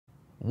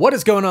What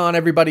is going on,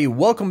 everybody?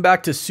 Welcome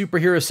back to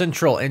Superhero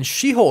Central, and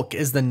She-Hulk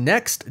is the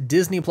next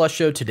Disney Plus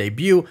show to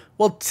debut.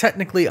 Well,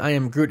 technically I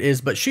Am Groot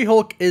is, but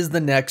She-Hulk is the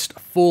next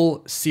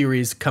full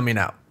series coming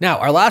out. Now,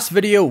 our last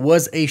video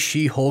was a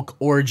She-Hulk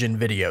origin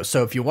video,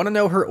 so if you want to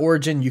know her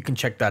origin, you can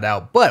check that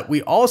out. But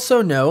we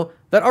also know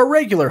that our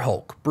regular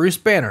Hulk, Bruce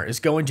Banner,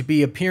 is going to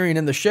be appearing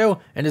in the show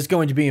and is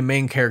going to be a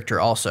main character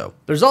also.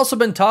 There's also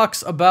been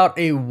talks about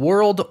a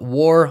World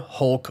War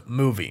Hulk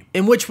movie,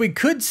 in which we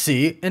could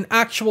see an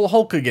actual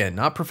Hulk again,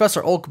 not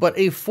Professor Hulk, but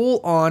a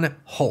full-on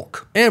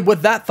Hulk. And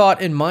with that thought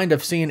in mind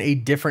of seeing a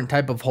different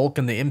type of Hulk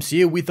in the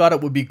MCU, we thought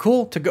it would be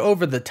cool to go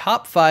over the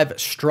top 5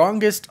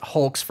 strongest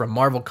Hulks from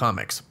Marvel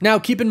Comics. Now,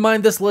 keep in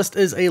mind this list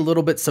is a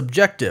little bit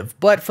subjective,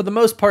 but for the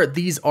most part,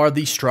 these are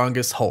the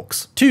strongest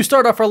Hulks. To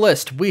start off our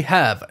list, we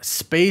have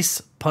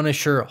Space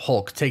Punisher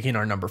Hulk taking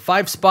our number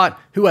 5 spot,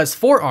 who has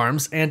 4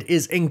 arms and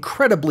is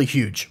incredibly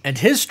huge. And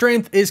his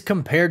strength is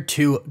compared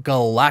to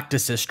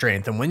Galactus'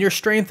 strength. And when your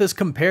strength is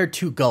compared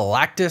to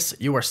Galactus,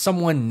 you are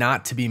someone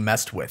not to be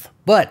messed with.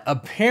 But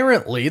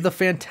apparently the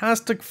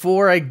Fantastic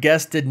Four, I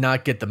guess, did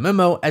not get the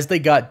memo, as they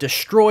got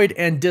destroyed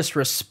and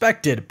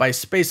disrespected by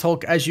Space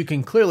Hulk, as you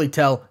can clearly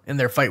tell in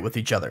their fight with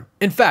each other.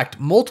 In fact,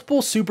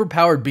 multiple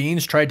superpowered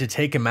beings tried to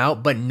take him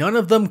out, but none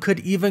of them could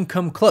even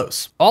come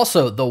close.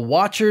 Also, the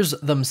Watchers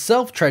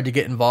themselves tried to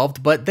get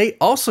involved, but they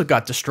also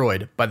got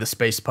destroyed by the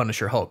Space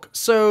Punisher Hulk.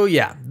 So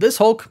yeah, this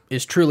Hulk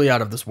is truly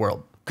out of this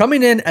world.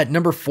 Coming in at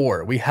number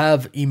 4, we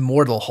have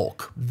Immortal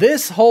Hulk.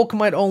 This Hulk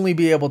might only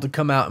be able to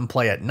come out and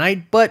play at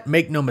night, but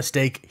make no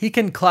mistake, he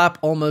can clap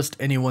almost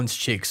anyone's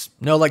cheeks.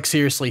 No, like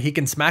seriously, he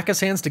can smack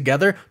his hands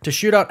together to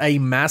shoot out a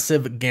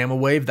massive gamma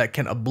wave that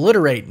can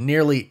obliterate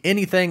nearly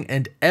anything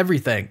and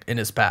everything in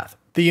his path.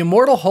 The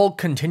Immortal Hulk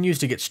continues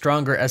to get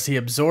stronger as he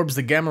absorbs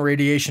the gamma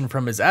radiation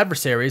from his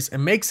adversaries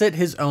and makes it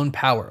his own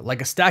power,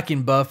 like a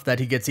stacking buff that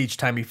he gets each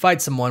time he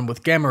fights someone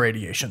with gamma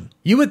radiation.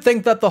 You would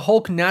think that the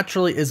Hulk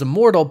naturally is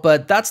immortal,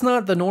 but that's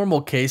not the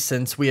normal case,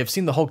 since we have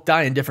seen the Hulk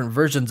die in different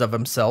versions of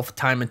himself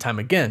time and time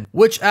again,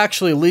 which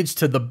actually leads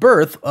to the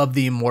birth of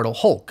the Immortal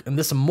Hulk, and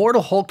this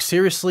Immortal Hulk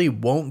seriously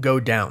won't go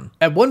down.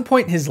 At one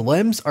point, his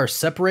limbs are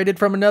separated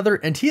from another,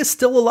 and he is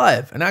still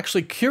alive and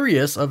actually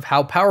curious of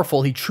how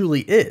powerful he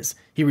truly is.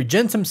 He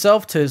regens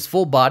himself to his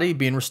full body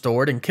being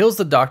restored and kills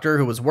the doctor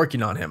who was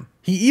working on him.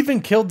 He even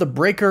killed the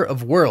Breaker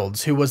of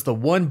Worlds, who was the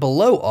one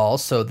below all,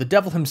 so the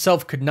devil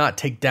himself could not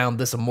take down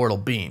this immortal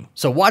being.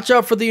 So watch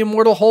out for the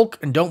Immortal Hulk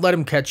and don't let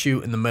him catch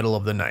you in the middle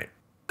of the night.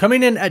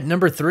 Coming in at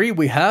number 3,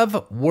 we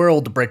have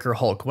World Breaker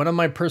Hulk, one of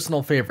my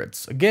personal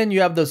favorites. Again,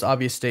 you have those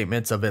obvious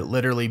statements of it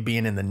literally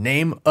being in the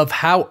name of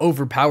how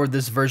overpowered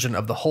this version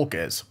of the Hulk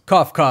is.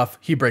 Cough, cough,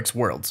 he breaks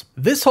worlds.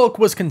 This Hulk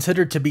was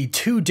considered to be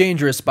too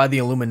dangerous by the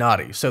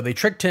Illuminati, so they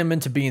tricked him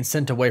into being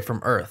sent away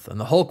from Earth, and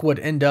the Hulk would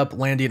end up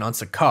landing on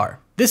Sakaar.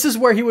 This is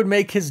where he would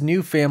make his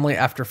new family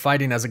after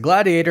fighting as a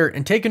gladiator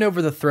and taking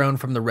over the throne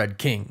from the Red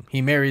King.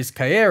 He marries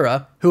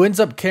Kyra, who ends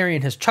up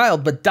carrying his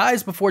child but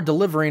dies before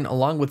delivering,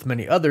 along with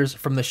many others,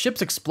 from the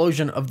ship's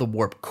explosion of the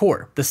warp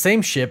core, the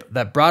same ship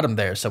that brought him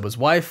there, so his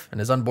wife and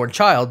his unborn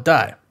child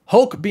die.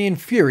 Hulk, being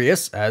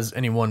furious, as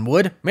anyone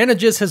would,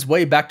 manages his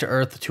way back to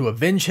Earth to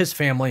avenge his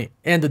family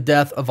and the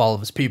death of all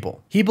of his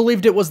people. He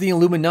believed it was the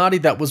Illuminati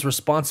that was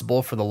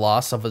responsible for the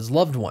loss of his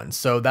loved ones,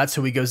 so that's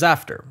who he goes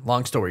after.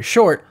 Long story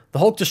short, the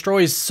Hulk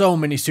destroys so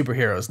many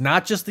superheroes,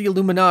 not just the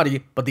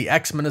Illuminati, but the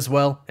X-Men as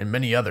well, and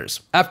many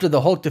others. After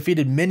the Hulk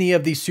defeated many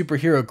of these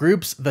superhero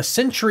groups, the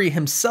Sentry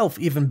himself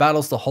even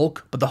battles the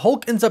Hulk, but the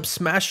Hulk ends up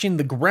smashing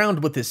the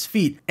ground with his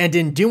feet, and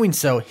in doing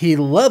so, he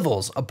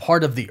levels a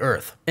part of the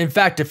Earth. In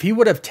fact, if he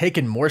would have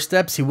taken more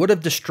steps, he would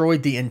have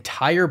destroyed the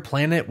entire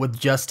planet with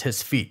just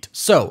his feet.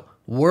 So,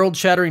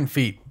 world-shattering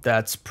feat,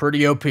 that's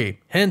pretty OP.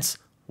 Hence,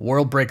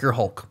 World Breaker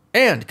Hulk.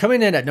 And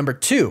coming in at number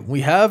 2,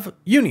 we have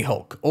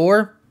Uni-Hulk,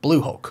 or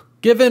Blue Hulk.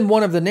 Given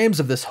one of the names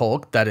of this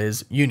Hulk, that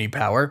is,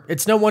 Unipower,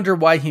 it's no wonder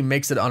why he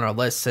makes it on our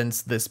list,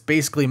 since this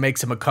basically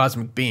makes him a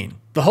cosmic being.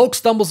 The Hulk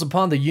stumbles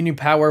upon the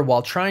Unipower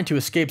while trying to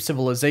escape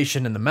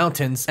civilization in the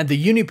mountains, and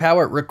the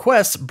Unipower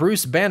requests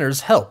Bruce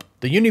Banner's help.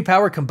 The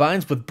Unipower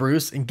combines with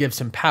Bruce and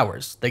gives him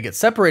powers. They get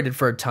separated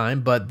for a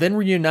time, but then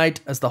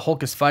reunite as the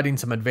Hulk is fighting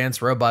some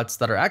advanced robots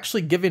that are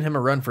actually giving him a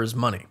run for his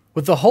money.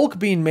 With the Hulk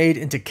being made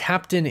into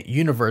Captain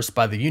Universe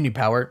by the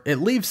Unipower, it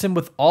leaves him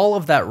with all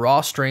of that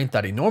raw strength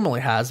that he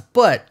normally has,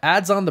 but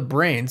adds on the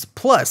brains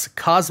plus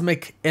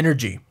cosmic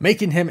energy,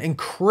 making him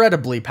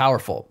incredibly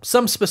powerful.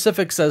 Some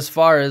specifics as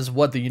far as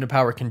what the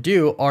Unipower can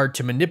do are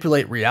to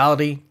manipulate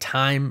reality,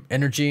 time,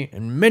 energy,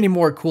 and many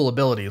more cool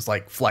abilities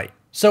like flight.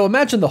 So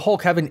imagine the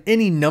Hulk having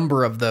any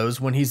number of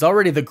those when he's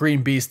already the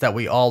green beast that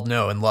we all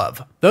know and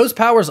love. Those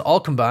powers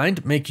all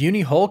combined make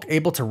Uni-Hulk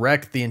able to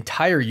wreck the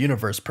entire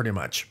universe pretty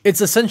much.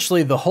 It's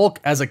essentially the Hulk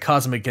as a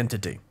cosmic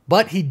entity.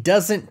 But he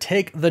doesn't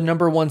take the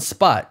number 1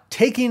 spot.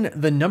 Taking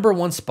the number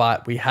 1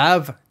 spot, we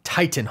have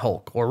Titan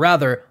Hulk, or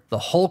rather, the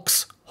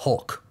HULKS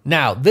Hulk.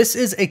 Now, this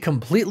is a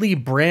completely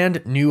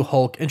brand new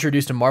Hulk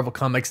introduced in Marvel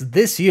Comics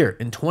this year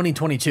in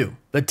 2022.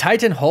 The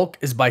Titan Hulk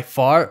is by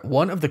far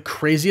one of the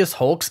craziest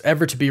Hulks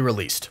ever to be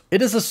released.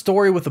 It is a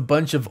story with a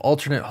bunch of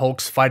alternate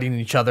Hulks fighting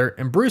each other,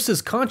 and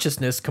Bruce's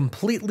consciousness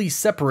completely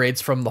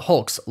separates from the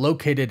Hulks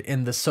located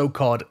in the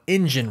so-called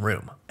engine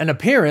room. An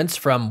appearance,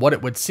 from what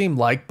it would seem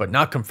like but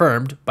not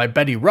confirmed, by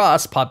Betty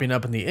Ross popping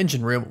up in the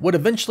engine room would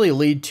eventually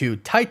lead to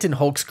Titan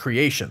Hulk's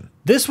creation.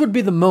 This would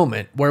be the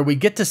moment where we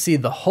get to see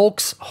the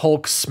HULKS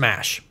Hulk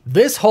smash.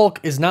 This Hulk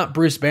is not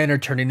Bruce Banner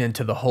turning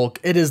into the Hulk,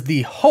 it is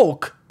the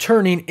Hulk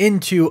turning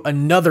into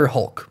another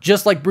Hulk.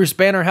 Just like Bruce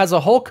Banner has a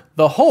Hulk,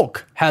 the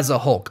Hulk has a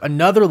Hulk,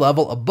 another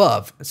level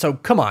above. So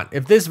come on,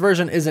 if this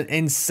version isn't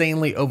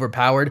insanely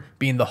overpowered,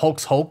 being the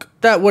Hulk's Hulk,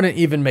 that wouldn't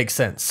even make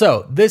sense.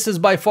 So this is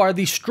by far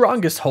the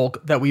strongest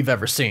Hulk that we've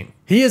ever seen.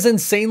 He is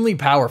insanely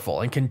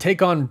powerful and can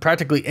take on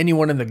practically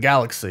anyone in the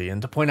galaxy,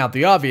 and to point out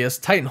the obvious,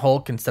 Titan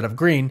Hulk, instead of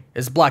green,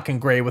 is black and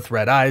gray with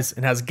red eyes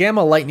and has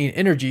gamma lightning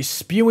energy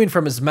spewing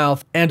from his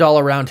mouth and all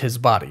around his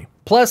body.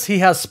 Plus, he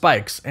has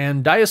spikes,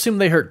 and I assume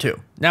they hurt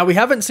too. Now, we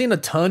haven't seen a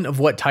ton of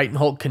what Titan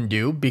Hulk can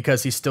do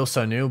because he's still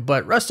so new,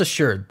 but rest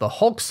assured, the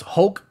HULKS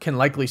Hulk can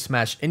likely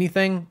smash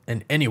anything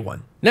and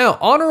anyone. Now,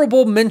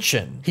 honorable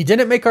mention. He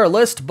didn't make our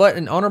list, but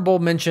an honorable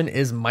mention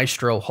is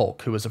Maestro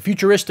Hulk, who is a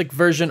futuristic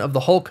version of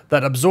the Hulk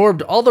that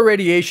absorbed all the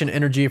radiation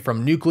energy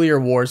from nuclear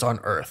wars on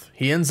Earth.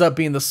 He ends up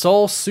being the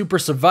sole super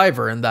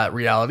survivor in that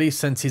reality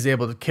since he's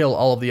able to kill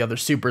all of the other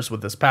supers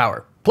with his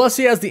power. Plus,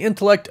 he has the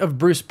intellect of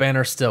Bruce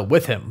Banner still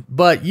with him,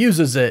 but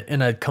uses it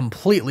in a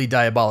completely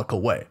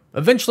diabolical way.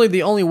 Eventually,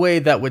 the only way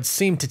that would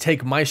seem to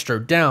take Maestro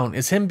down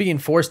is him being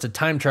forced to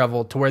time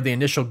travel to where the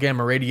initial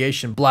gamma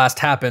radiation blast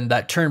happened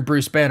that turned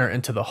Bruce Banner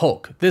into the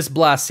Hulk. This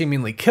blast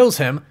seemingly kills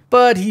him,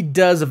 but he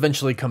does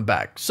eventually come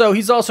back. So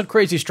he's also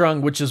crazy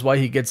strong, which is why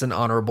he gets an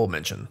honorable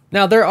mention.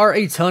 Now, there are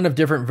a ton of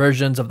different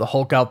versions of the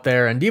Hulk out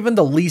there, and even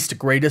the least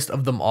greatest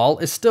of them all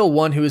is still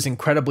one who is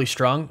incredibly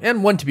strong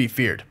and one to be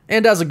feared.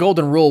 And as a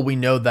golden rule, we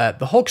know that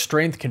the Hulk's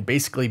strength can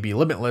basically be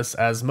limitless,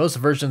 as most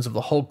versions of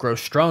the Hulk grow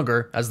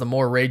stronger as the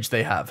more rage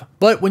they have.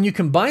 But when you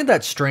combine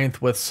that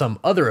strength with some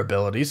other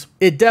abilities,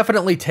 it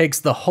definitely takes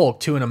the Hulk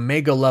to an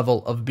omega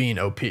level of being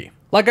OP.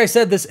 Like I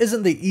said, this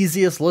isn't the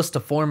easiest list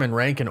to form and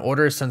rank in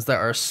order since there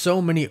are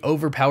so many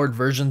overpowered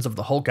versions of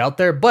the Hulk out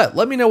there, but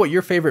let me know what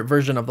your favorite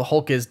version of the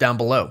Hulk is down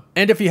below.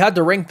 And if you had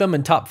to rank them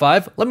in top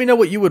 5, let me know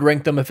what you would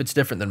rank them if it's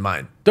different than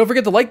mine. Don't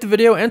forget to like the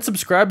video and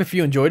subscribe if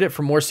you enjoyed it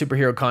for more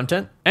superhero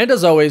content. And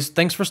as always,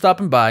 thanks for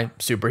stopping by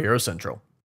Superhero Central.